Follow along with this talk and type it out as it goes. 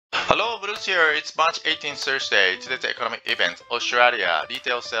Hello, Bruce here. It's March 18th, Thursday. Today's economic event. Australia,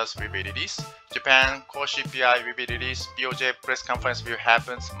 retail sales will be released. Japan, core CPI will be released. BOJ press conference will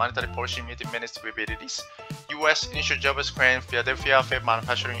happen. Monetary policy meeting minutes will be released. US initial jobs claim, Philadelphia Fed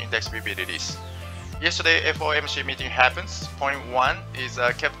manufacturing index will be released. Yesterday, FOMC meeting happens. Point 1 is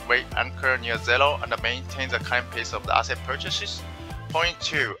kept rate anchor near zero and maintains the current pace of the asset purchases. Point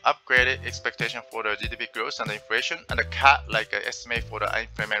 2, upgraded expectation for the GDP growth and the inflation and the cut like estimate for the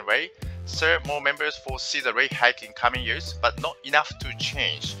unemployment rate. Third, more members foresee the rate hike in coming years, but not enough to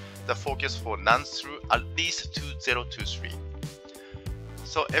change the focus for none through at least 2023.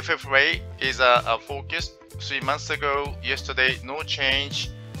 So FF rate is a focus 3 months ago. Yesterday, no change,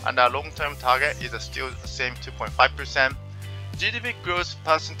 and our long-term target is still the same 2.5%. GDP growth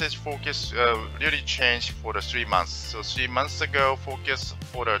percentage focus really changed for the 3 months. So 3 months ago, focus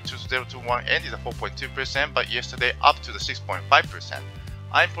for the 2021 end is 4.2%, but yesterday up to the 6.5%.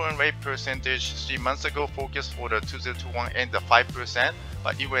 Unemployment rate percentage 3 months ago, focus for the 2021 end is 5%,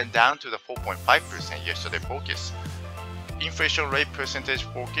 but it went down to the 4.5% yesterday focus. Inflation rate percentage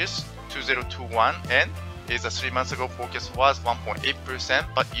focus 2021 end is 3 months ago focus was 1.8%,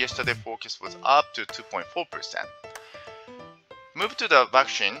 but yesterday focus was up to 2.4%. Move to the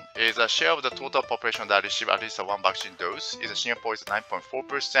vaccine is a share of the total population that receive at least one vaccine dose. Singapore is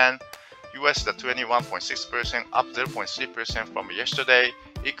 9.4%, US is 21.6%, up 0.3% from yesterday.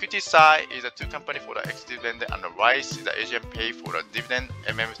 Equity side is a two company for the ex-dividend and the Reits is the Asian pay for the dividend.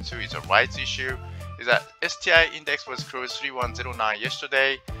 MM2 is a Reits issue. Is that STI Index was closed 3109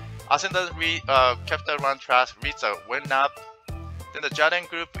 yesterday. Ascendant Capital Run Trust Reits went up. Then the Jarden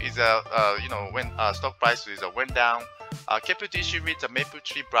Group is when stock price is went down. Capital issue with the Maple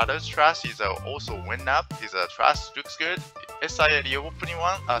Tree Brothers Trust is also went up. Is a trust looks good. SIA reopening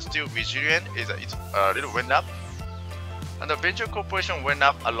one still resilient. It's a little went up. And the venture corporation went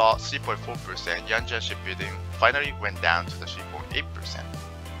up a lot, 3.4%. Yangjiang Shipbuilding finally went down to the 3.8%.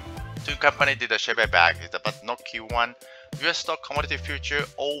 Two companies did a share buyback, but not Q1. US stock commodity future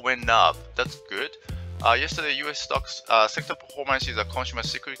all went up. That's good. Yesterday, US stocks sector performance is a consumer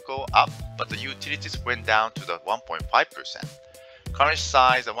cyclical up, but the utilities went down to the 1.5%. Currency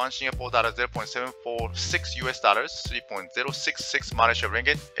size, one Singapore dollar 0.746 US dollars, 3.066 Malaysia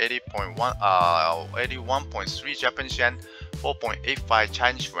ringgit, 81.3 Japanese yen, 4.85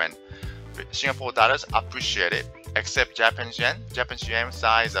 Chinese yuan. Singapore dollars appreciated, except Japanese yen. Japanese yen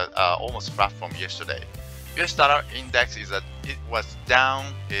size almost flat from yesterday. US dollar index it was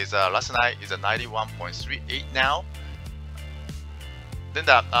down last night is 91.38 now. Then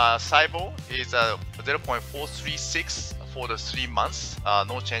the Sibor is 0.436 for the 3 months,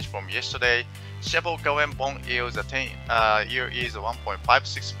 no change from yesterday. Sibor government bond yield the 10-year is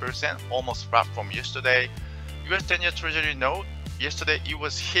 1.56%, almost flat from yesterday. US 10-year Treasury note yesterday it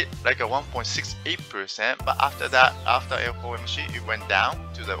was hit like a 1.68%, but after that, after FOMC, it went down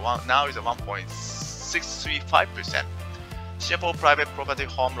to the now is a 1.635%. Singapore private property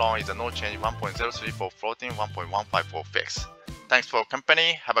home loan is a no change, 1.03 for floating, 1.15 for fixed. Thanks for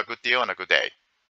company. Have a good deal and a good day.